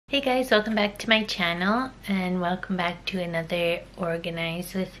Hey guys, welcome back to my channel and welcome back to another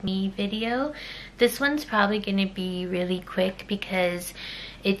Organize With Me video. This one's probably going to be really quick because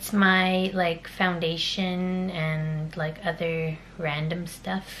it's my foundation and other random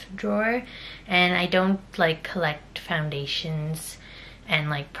stuff drawer, and I don't collect foundations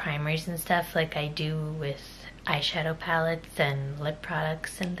and primers and stuff like I do with eyeshadow palettes and lip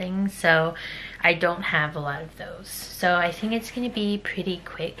products and things, so I don't have a lot of those, so I think it's gonna be pretty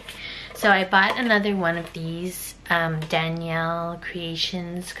quick. So I bought another one of these Danielle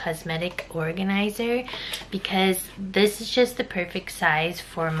Creations cosmetic organizer because this is just the perfect size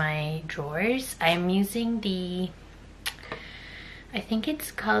for my drawers. I'm using the, I think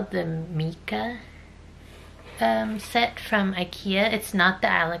it's called the Mika set from IKEA. It's not the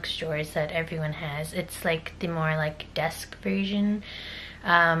Alex drawers that everyone has. It's like the more desk version.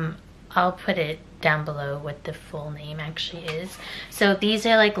 I'll put it down below what the full name actually is. So these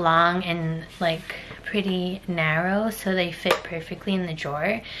are long and pretty narrow, so they fit perfectly in the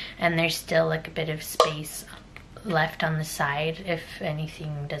drawer, and there's still a bit of space left on the side if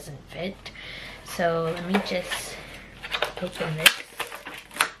anything doesn't fit. So let me just open this.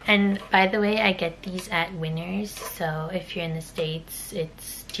 And by the way, I get these at Winners, so if you're in the States,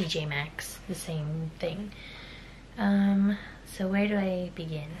 it's TJ Maxx, the same thing. So where do I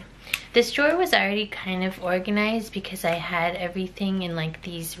begin? This drawer was already kind of organized because I had everything in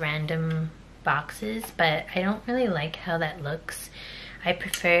these random boxes, but I don't really like how that looks. I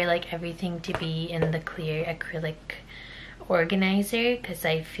prefer everything to be in the clear acrylic organizer because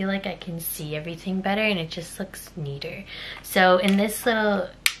I feel like I can see everything better and it just looks neater. So in this little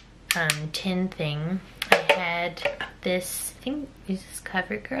tin thing, I had this, I think, is this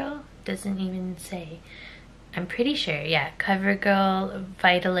CoverGirl? Doesn't even say. I'm pretty sure, yeah, CoverGirl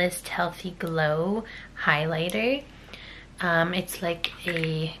Vitalist Healthy Glow highlighter. It's like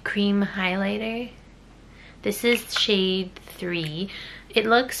a cream highlighter. This is shade 3. It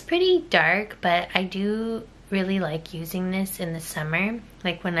looks pretty dark, but I do really like using this in the summer,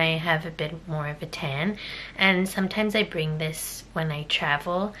 when I have a bit more of a tan, and sometimes I bring this when I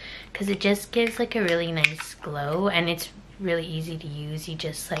travel because it just gives a really nice glow, and it's really easy to use. You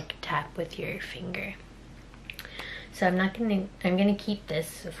just tap with your finger. So I'm gonna keep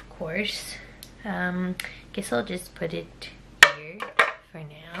this, of course. Guess I'll just put it here for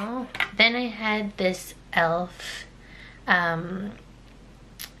now. Then I had this e.l.f.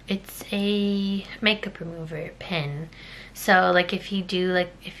 It's a makeup remover pen. So if you do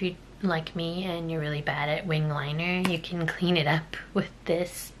if you like me and you're really bad at wing liner, you can clean it up with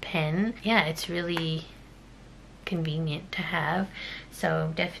this pen. Yeah, it's really convenient to have,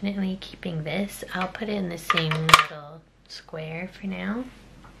 so definitely keeping this. I'll put it in the same little square for now.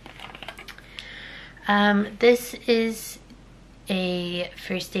 This is a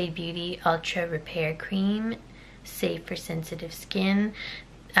First Aid Beauty Ultra Repair Cream, safe for sensitive skin.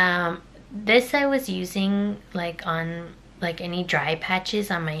 This I was using on any dry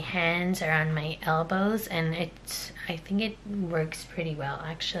patches on my hands or on my elbows, and I think it works pretty well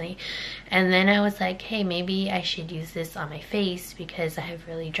actually. And then I was like, hey, maybe I should use this on my face because I have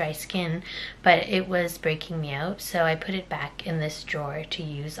really dry skin, but it was breaking me out, so I put it back in this drawer to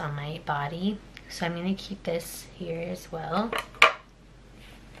use on my body. So I'm gonna keep this here as well.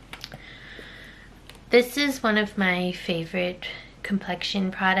 This is one of my favorite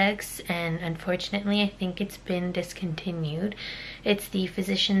Complexion products, and unfortunately I think it's been discontinued. It's the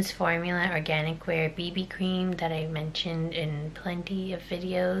Physicians Formula Organic Wear BB Cream that I mentioned in plenty of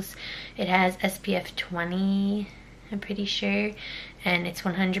videos. It has SPF 20, I'm pretty sure, and it's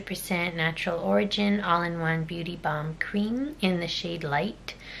 100% natural origin, all-in-one beauty balm cream in the shade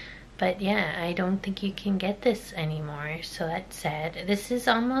Light. But yeah, I don't think you can get this anymore, so that's sad. This is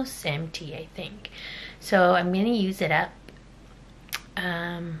almost empty, I think, so I'm gonna use it up.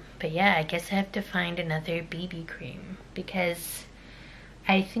 But yeah, I guess I have to find another BB cream because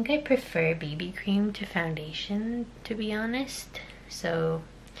I think I prefer BB cream to foundation, to be honest. So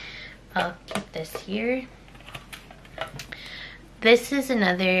I'll keep this here. This is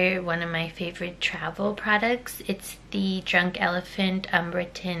another one of my favorite travel products. It's the Drunk Elephant Umbra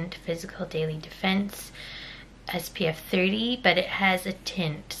Tint Physical Daily Defense SPF 30, but it has a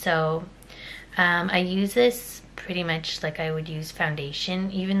tint. So I use this pretty much like I would use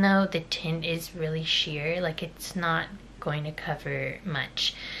foundation, even though the tint is really sheer, it's not going to cover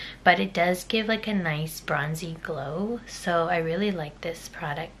much, but it does give a nice bronzy glow, so I really like this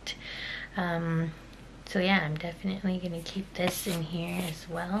product. So yeah, I'm definitely gonna keep this in here as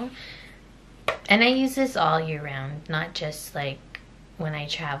well, and I use this all year round, not just when I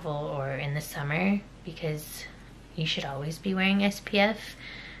travel or in the summer, because you should always be wearing SPF.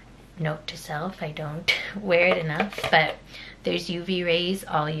 note to self, I don't wear it enough, but there's UV rays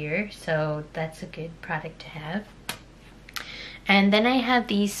all year, so that's a good product to have. And then I have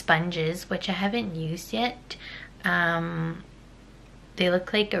these sponges, which I haven't used yet. They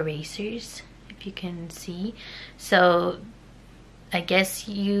look like erasers, if you can see. So I guess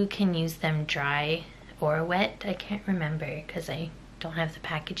you can use them dry or wet. I can't remember because I don't have the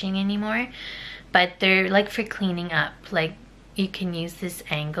packaging anymore. But they're like for cleaning up. Like you can use this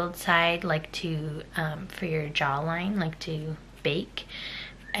angled side like to for your jawline, like to bake.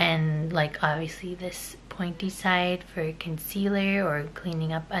 And like obviously this pointy side for concealer or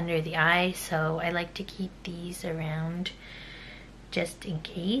cleaning up under the eye. So I like to keep these around just in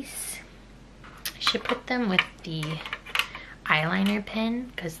case. I should put them with the eyeliner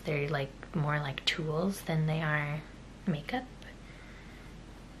pen because they're like more like tools than they are makeup.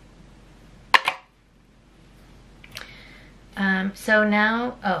 So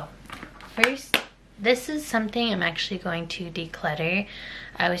now, first, this is something I'm actually going to declutter.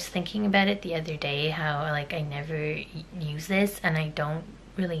 I was thinking about it the other day, how like I never use this and I don't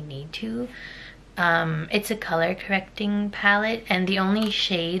really need to. It's a color correcting palette, and the only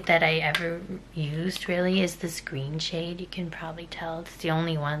shade that I ever used really is this green shade. You can probably tell it's the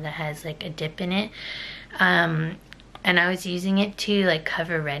only one that has like a dip in it. And I was using it to like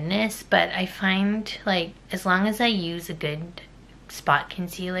cover redness, but I find like as long as I use a good spot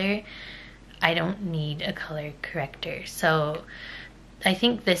concealer, I don't need a color corrector. So I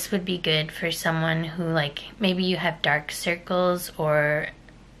think this would be good for someone who like maybe you have dark circles or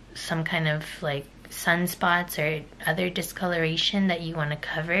some kind of like sunspots or other discoloration that you want to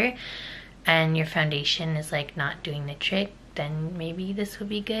cover and your foundation is like not doing the trick, then maybe this would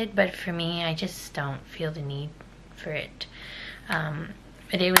be good. But for me, I just don't feel the need for it.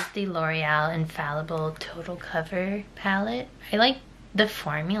 But it was the L'Oreal Infallible Total Cover palette. I like the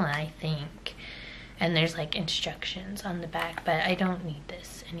formula, I think, and there's like instructions on the back, but I don't need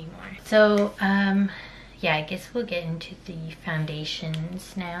this anymore. So yeah, I guess we'll get into the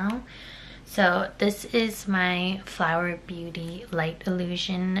foundations now. So this is my Flower Beauty Light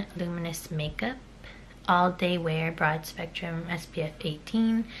Illusion Luminous Makeup All Day Wear Broad Spectrum SPF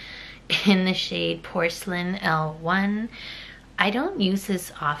 18 in the shade Porcelain L1. I don't use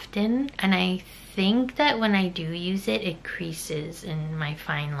this often, and I think that when I do use it, it creases in my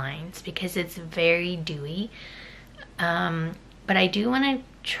fine lines because it's very dewy. But I do want to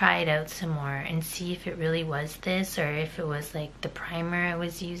try it out some more and see if it really was this or if it was like the primer I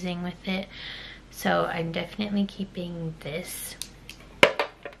was using with it. So I'm definitely keeping this.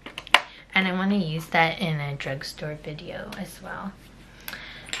 And I want to use that in a drugstore video as well.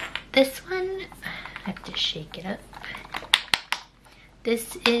 This one, I have to shake it up.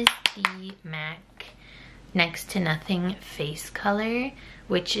 This is the MAC Next to Nothing face color,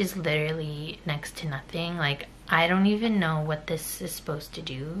 which is literally next to nothing. Like, I don't even know what this is supposed to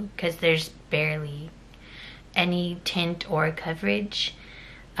do because there's barely any tint or coverage.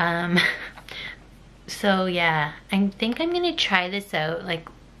 So yeah, I think I'm gonna try this out like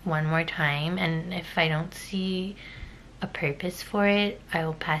one more time, and if I don't see a purpose for it, I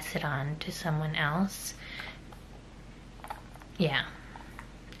will pass it on to someone else. Yeah.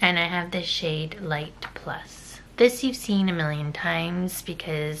 And I have the shade Light Plus. This you've seen a million times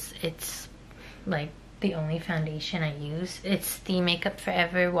because it's like the only foundation I use. It's the Makeup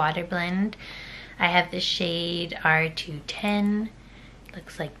Forever Water Blend. I have the shade R210.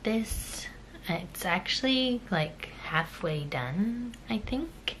 Looks like this. It's actually like halfway done, I think.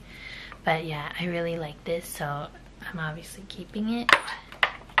 But yeah, I really like this, so I'm obviously keeping it.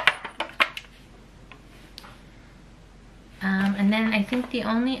 And then I think the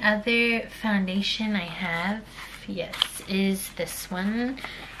only other foundation I have, yes, is this one.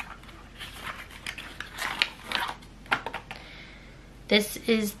 This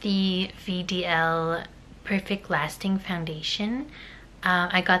is the VDL Perfect Lasting Foundation.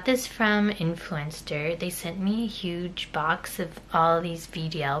 I got this from Influencer. They sent me a huge box of all these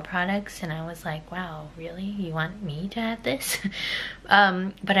VDL products and I was like, wow, really? You want me to have this?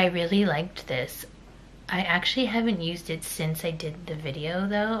 But I really liked this. I actually haven't used it since I did the video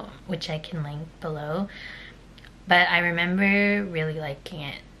though, which I can link below. But I remember really liking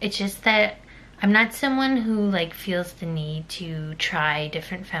it. It's just that I'm not someone who like feels the need to try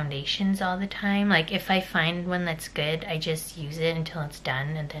different foundations all the time. Like if I find one that's good, I just use it until it's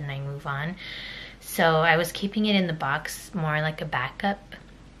done and then I move on. So I was keeping it in the box more like a backup.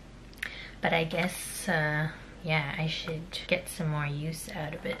 But I guess yeah, I should get some more use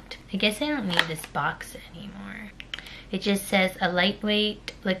out of it. I guess I don't need this box anymore. It just says a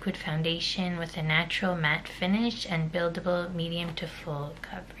lightweight liquid foundation with a natural matte finish and buildable medium to full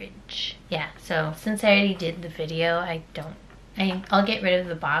coverage. Yeah, so since I already did the video, I'll get rid of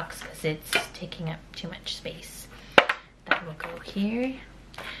the box because it's taking up too much space. That will go here.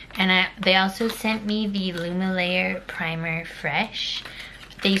 And they also sent me the Lumalayer Primer Fresh.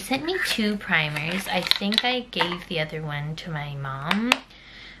 They sent me 2 primers. I think I gave the other one to my mom.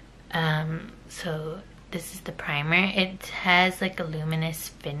 So this is the primer. It has like a luminous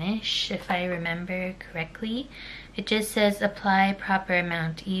finish, if I remember correctly. It just says apply proper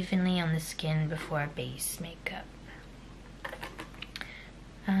amount evenly on the skin before base makeup.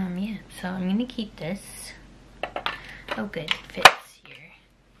 Yeah, so I'm gonna keep this. Oh good, it fits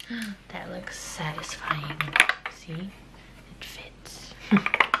here. That looks satisfying. See? It fits.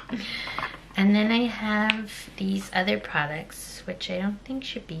 And then I have these other products, which I don't think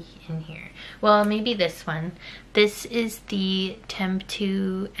should be in here. Well, maybe this one. This is the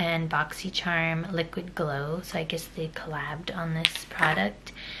TEMPTU and Boxycharm Liquid Glow. So I guess they collabed on this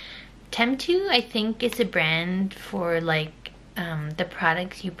product. TEMPTU, I think, is a brand for like the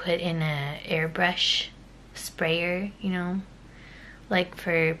products you put in a airbrush sprayer, you know, like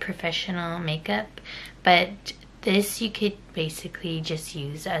for professional makeup. But this you could basically just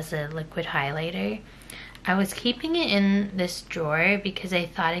use as a liquid highlighter. I was keeping it in this drawer because I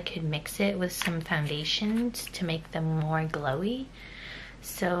thought I could mix it with some foundations to make them more glowy.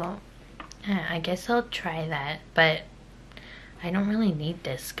 So I guess I'll try that, but I don't really need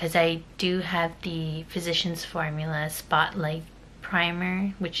this because I do have the Physicians Formula Spotlight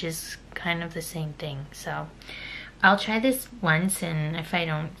Primer, which is kind of the same thing. So I'll try this once, and if I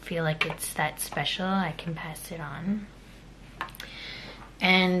don't feel like it's that special, I can pass it on.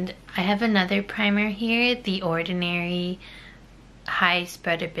 And I have another primer here, the Ordinary High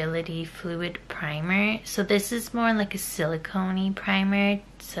Spreadability Fluid Primer. So this is more like a silicone-y primer,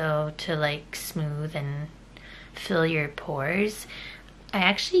 so to like smooth and fill your pores. I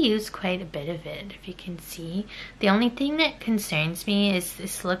actually use quite a bit of it, if you can see. The only thing that concerns me is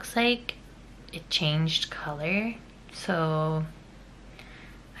this looks like it changed color. So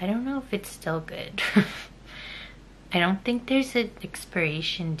I don't know if it's still good. I don't think there's an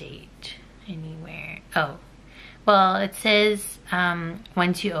expiration date anywhere. Oh, well, it says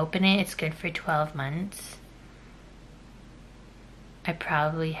once you open it, it's good for 12 months. I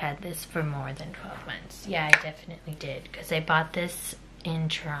probably had this for more than 12 months. Yeah, I definitely did, because I bought this in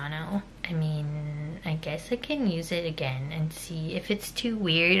Toronto. I mean, I guess I can use it again and see if it's too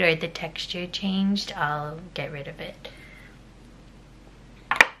weird or the texture changed. I'll get rid of it.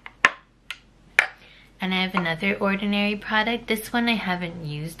 And I have another Ordinary product. This one I haven't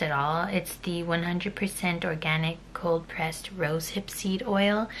used at all. It's the 100% organic cold pressed rosehip seed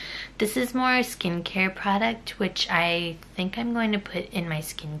oil. This is more a skincare product, which I think I'm going to put in my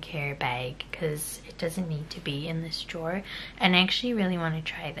skincare bag because it doesn't need to be in this drawer. And I actually really want to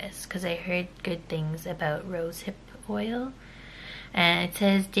try this because I heard good things about rosehip oil. And it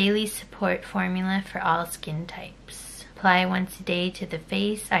says daily support formula for all skin types. Apply once a day to the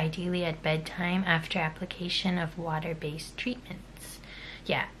face, ideally at bedtime after application of water-based treatments.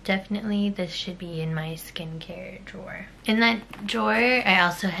 Yeah, definitely this should be in my skincare drawer. In that drawer, I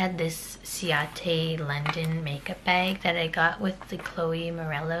also had this Ciate London makeup bag that I got with the Chloe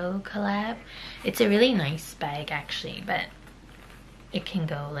Morello collab. It's a really nice bag actually, but it can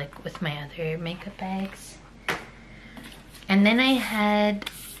go like with my other makeup bags. And then I had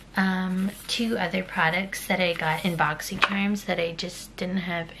 2 other products that I got in Boxycharms that I just didn't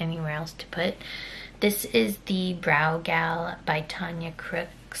have anywhere else to put. This is the Brow Gal by Tanya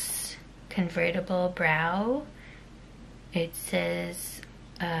Crooks Convertible Brow. It says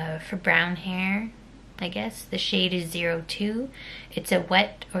for brown hair, I guess. The shade is 02. It's a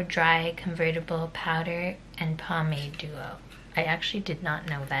wet or dry convertible powder and pomade duo. I actually did not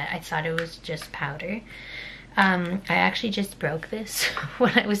know that. I thought it was just powder. I actually just broke this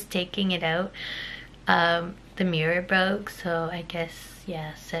when I was taking it out. The mirror broke, so I guess,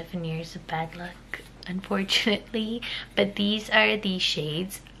 yeah, 7 years of bad luck, unfortunately. But these are the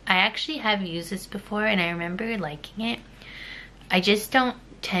shades. I actually have used this before and I remember liking it. I just don't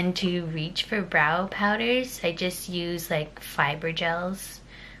tend to reach for brow powders. I just use like fiber gels.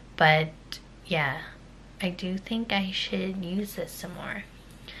 But yeah, I do think I should use this some more.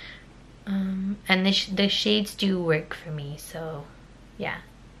 And the shades do work for me, so yeah.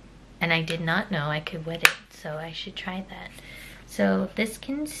 And I did not know I could wet it, so I should try that. So this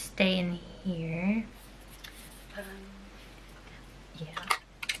can stay in here. Yeah.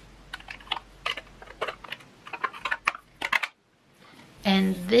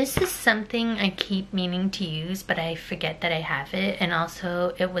 And this is something I keep meaning to use, but I forget that I have it. And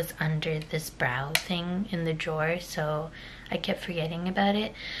also it was under this brow thing in the drawer, so I kept forgetting about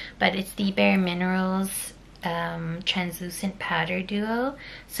it. But it's the Bare Minerals translucent powder duo.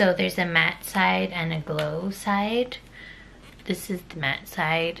 So there's a matte side and a glow side. This is the matte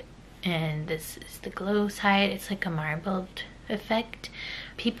side and this is the glow side. It's like a marbled effect.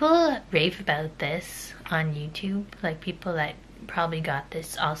 People rave about this on YouTube, like people that probably got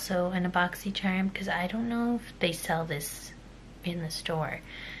this also in a Boxycharm, because I don't know if they sell this in the store.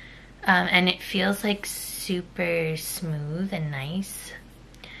 And it feels like super smooth and nice.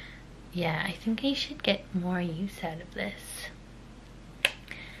 Yeah, I think I should get more use out of this.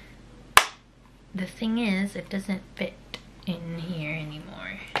 The thing is, it doesn't fit in here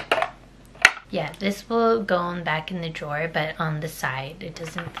anymore. Yeah, this will go on back in the drawer, but on the side, it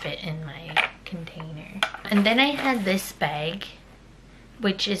doesn't fit in my container. And then I had this bag,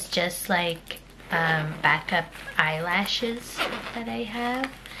 which is just like backup eyelashes that I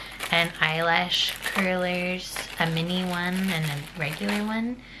have, and eyelash curlers, a mini one and a regular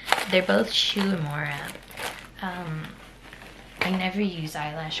one. They're both Shu Uemura. I never use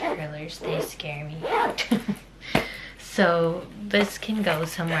eyelash curlers, they scare me. So this can go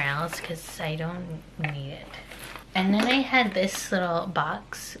somewhere else because I don't need it. And then I had this little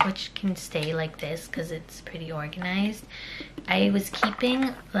box, which can stay like this because it's pretty organized. I was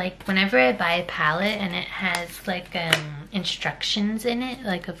keeping, like, whenever I buy a palette and it has like instructions in it,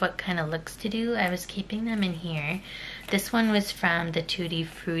 like of what kind of looks to do, I was keeping them in here. This one was from the Tutti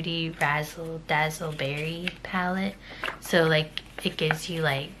Frutti Razzle Dazzle Berry palette. So like it gives you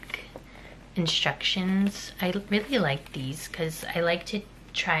like instructions. I really like these because I like to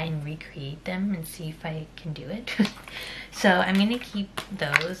try and recreate them and see if I can do it. So I'm gonna keep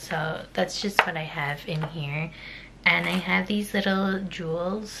those. So that's just what I have in here. And I have these little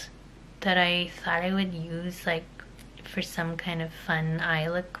jewels that I thought I would use like for some kind of fun eye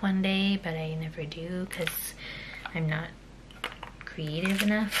look one day, but I never do because I'm not creative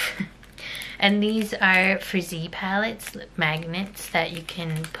enough. And these are for Z palettes, magnets that you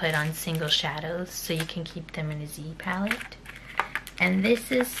can put on single shadows so you can keep them in a Z palette. And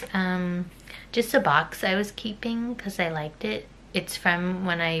this is just a box I was keeping because I liked it. It's from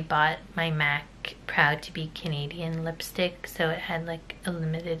when I bought my MAC Proud to Be Canadian lipstick, so it had like a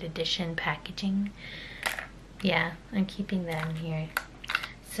limited edition packaging. Yeah, I'm keeping that in here.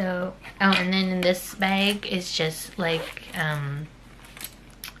 So, oh, and then in this bag is just like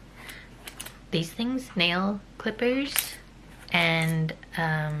these things, nail clippers and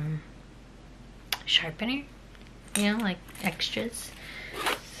sharpener, you know, like extras.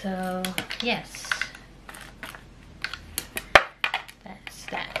 So yes, that's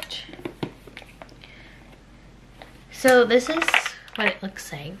that. So this is what it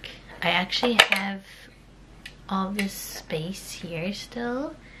looks like. I actually have all this space here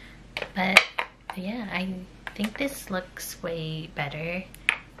still, but yeah, I think this looks way better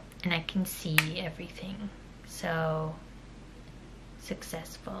and I can see everything. So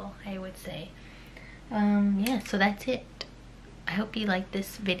successful, I would say. Yeah, so that's it. I hope you liked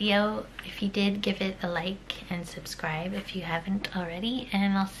this video. If you did, give it a like and subscribe if you haven't already,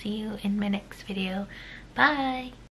 and I'll see you in my next video. Bye!